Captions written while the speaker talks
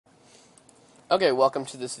Okay, welcome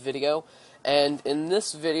to this video, and in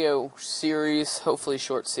this video series, hopefully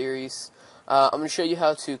short series, I'm going to show you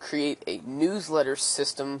how to create a newsletter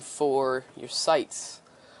system for your sites.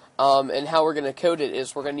 And how we're going to code it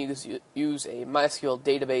is we're going to use a MySQL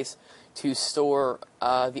database to store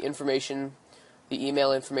the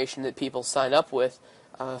email information that people sign up with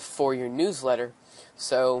for your newsletter.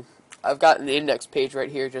 So I've got an index page right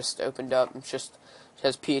here just opened up. It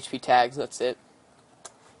has PHP tags, that's it.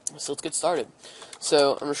 So let's get started.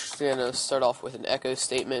 So I'm just going to start off with an echo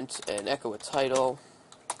statement and echo a title.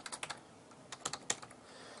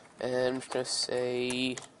 And I'm just going to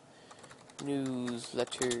say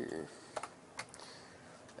newsletter.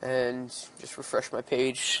 And just refresh my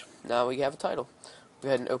page. Now we have a title. Go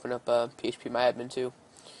ahead and open up PHP too.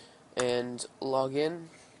 And log in.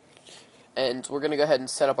 And we're going to go ahead and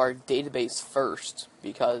set up our database first,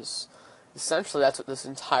 because essentially that's what this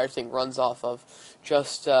entire thing runs off of.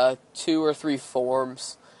 Just 2 or 3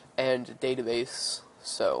 forms and a database.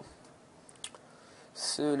 So as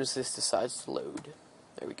soon as this decides to load,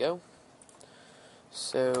 there we go.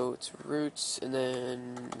 So it's root and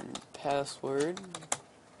then password.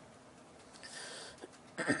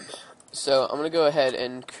 So I'm going to go ahead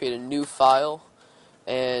and create a new file,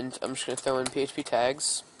 and I'm just going to throw in PHP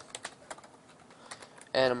tags,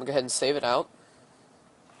 and I'm going to go ahead and save it out.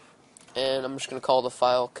 And I'm just going to call the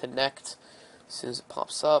file connect as soon as it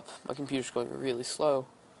pops up. My computer's going really slow.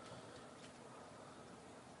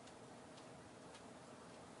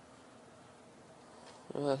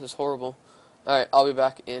 Oh, this is horrible. Alright, I'll be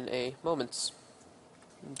back in a moment.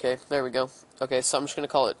 Okay, there we go. Okay, so I'm just going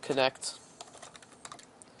to call it connect.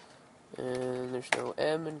 And there's no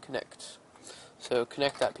M in connect. So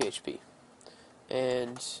connect.php.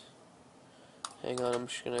 And hang on, I'm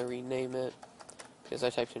just going to rename it because I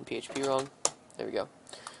typed in PHP wrong. There we go.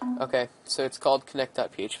 Okay, so it's called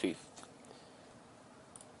connect.php.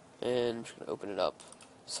 And I'm just going to open it up.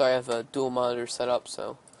 Sorry, I have a dual monitor set up,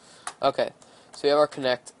 so. Okay, so we have our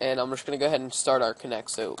connect, and I'm just going to go ahead and start our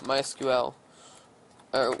connect. So mysql,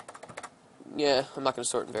 I'm not going to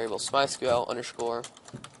sort in variables. mysql underscore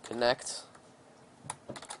connect.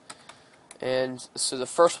 And so the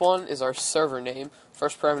first one is our server name.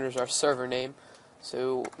 First parameter is our server name.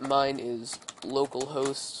 So mine is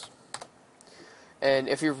localhost. And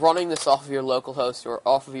if you're running this off of your localhost or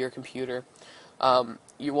off of your computer,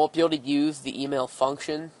 you won't be able to use the email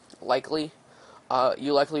function, likely.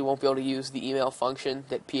 You likely won't be able to use the email function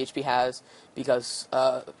that PHP has because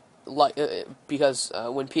when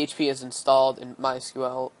PHP is installed in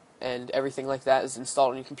MySQL and everything like that is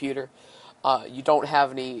installed on your computer, you don't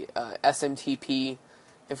have any SMTP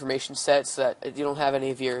information set, so that you don't have any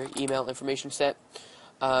of your email information set,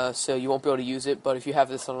 so you won't be able to use it. But if you have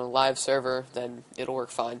this on a live server, then it'll work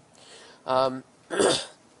fine. So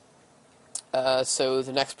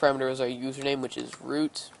the next parameter is our username, which is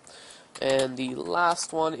root, and the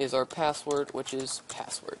last one is our password, which is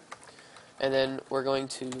password. And then we're going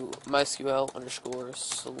to mysql underscore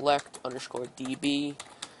select underscore db,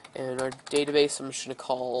 and our database I'm just going to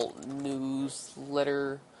call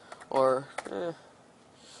newsletter, or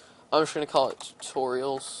I'm just going to call it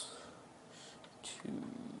tutorials.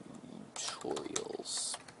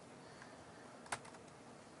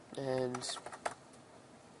 And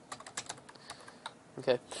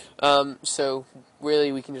okay, so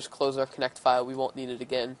really we can just close our connect file. We won't need it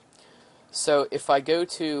again. So if I go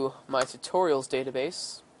to my tutorials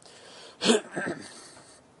database,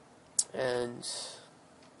 and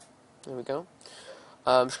there we go.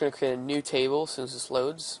 I'm just going to create a new table as soon as this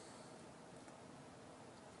loads.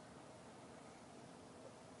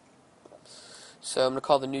 So I'm going to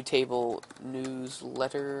call the new table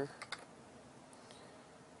newsletter.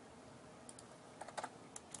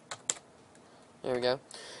 There we go.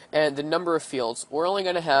 And the number of fields, we're only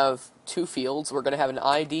going to have 2 fields. We're going to have an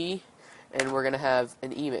ID and we're going to have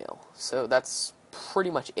an email. So that's pretty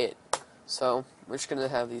much it. So we're just going to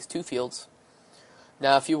have these 2 fields.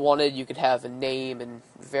 Now if you wanted, you could have a name and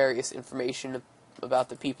various information about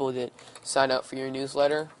the people that sign up for your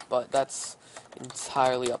newsletter, but that's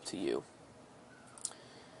entirely up to you.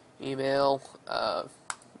 Email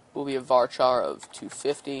will be a varchar of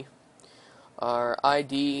 250. Our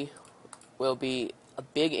ID will be a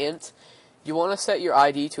big int. You want to set your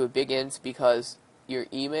ID to a big int because your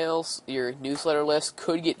emails, your newsletter list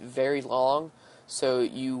could get very long, so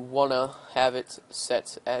you want to have it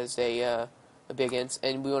set as a big int,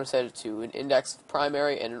 and we want to set it to an index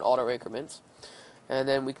primary and an auto increment, and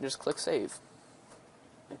then we can just click save.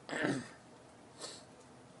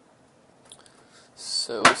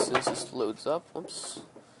 So as soon as this loads up,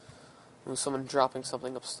 there's someone dropping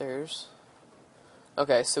something upstairs.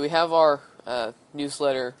 Okay, so we have our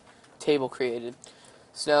newsletter table created.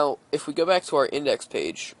 So now, if we go back to our index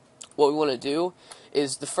page, what we want to do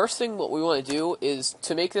is, the first thing what we want to do is,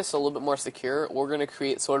 to make this a little bit more secure, we're going to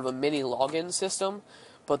create sort of a mini login system,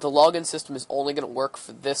 but the login system is only going to work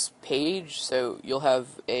for this page, so you'll have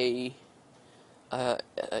a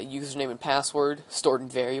username and password stored in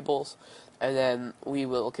variables, and then we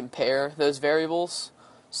will compare those variables.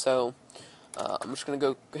 So I'm just going to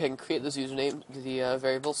go ahead and create this username, the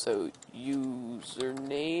variable, so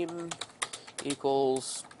username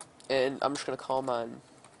equals, and I'm just going to call mine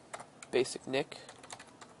basic Nick,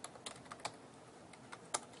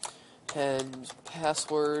 and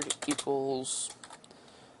password equals,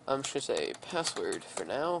 I'm just going to say password for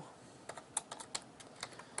now.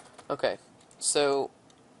 Okay, so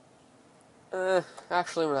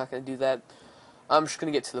actually we're not going to do that. I'm just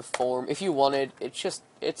going to get to the form. If you wanted,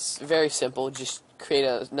 it's very simple. Just create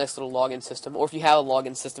a nice little login system, or if you have a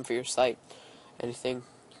login system for your site, anything,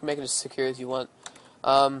 you can make it as secure as you want.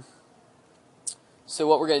 So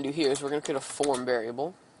what we're going to do here is we're going to create a form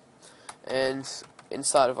variable, and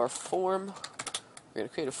inside of our form, we're going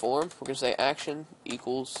to create a form. We're going to say action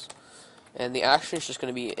equals, and the action is just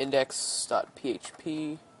going to be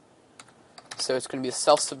index.php. So it's going to be a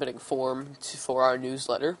self-submitting form for our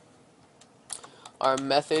newsletter. Our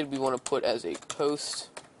method we want to put as a post.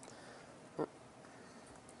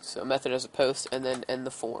 So method as a post, and then end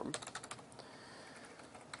the form.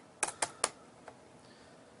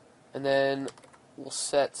 And then we'll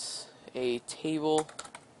set a table,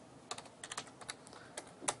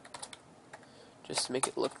 just to make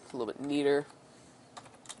it look a little bit neater.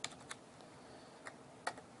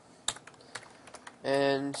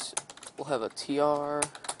 And we'll have a tr,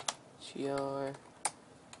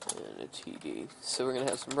 and a td. So we're going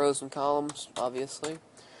to have some rows and columns, obviously.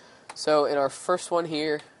 So in our first one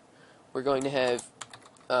here, we're going to have,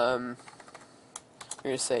 we're going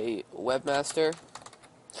to say webmaster.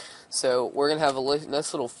 So we're going to have a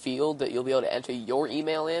nice little field that you'll be able to enter your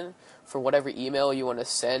email in for whatever email you want to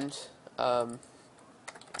send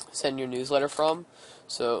your newsletter from.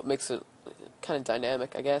 So it makes it kind of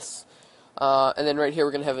dynamic, I guess. And then right here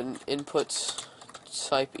we're going to have an input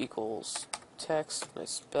type equals text. I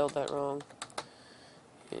spelled that wrong.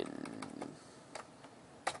 Input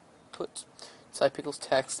type equals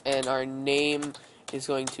text, and our name is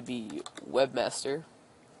going to be webmaster.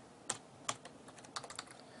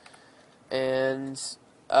 And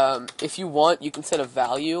if you want, you can set a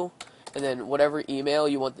value, and then whatever email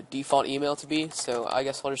you want the default email to be. So I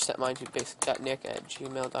guess I'll just set mine to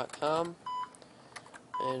basic.nick@gmail.com.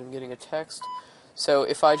 And I'm getting a text. So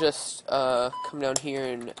if I just come down here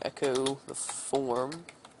and echo the form,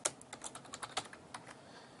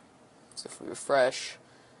 so if we refresh,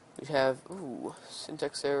 we have,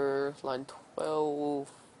 syntax error, line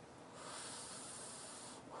 12.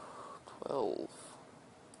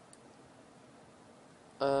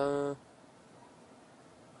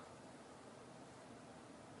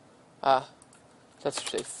 That's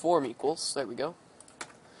just a form equals, there we go.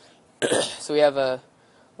 So we have a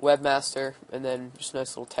webmaster, and then just a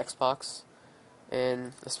nice little text box,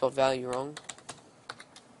 and I spelled value wrong.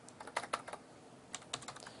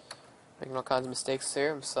 Making all kinds of mistakes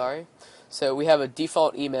there, I'm sorry. So we have a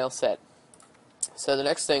default email set. So the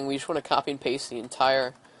next thing, we just want to copy and paste the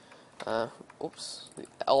entire, all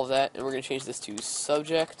of that, and we're going to change this to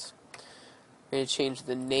subject. We're going to change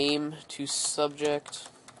the name to subject,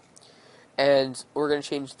 and we're going to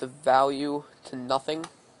change the value to nothing.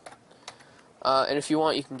 And if you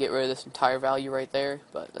want, you can get rid of this entire value right there,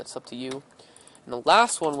 but that's up to you. And the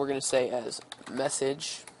last one we're going to say as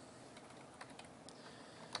message,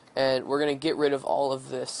 and we're going to get rid of all of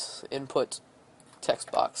this input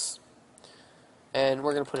text box, and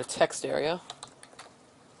we're going to put a text area.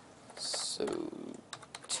 So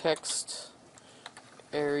text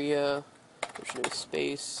area, there's no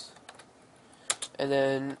space, and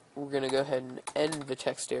then we're going to go ahead and end the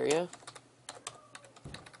text area.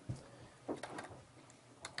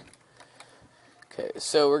 Okay,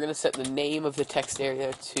 so we're going to set the name of the text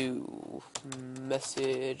area to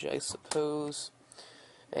message, I suppose,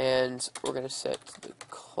 and we're going to set the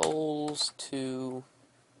cols to,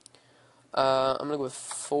 I'm going to go with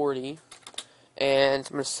 40, and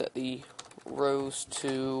I'm going to set the rows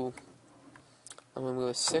to, I'm going to go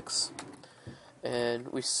with 6, and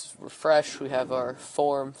we refresh, we have our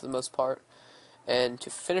form for the most part, and to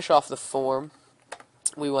finish off the form,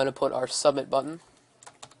 we want to put our submit button.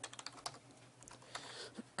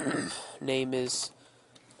 Name is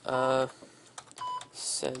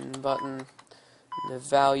send button, and the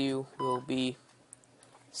value will be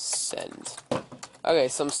send. Okay,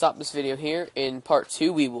 so I'm gonna stop this video here. In part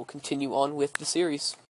 2, we will continue on with the series.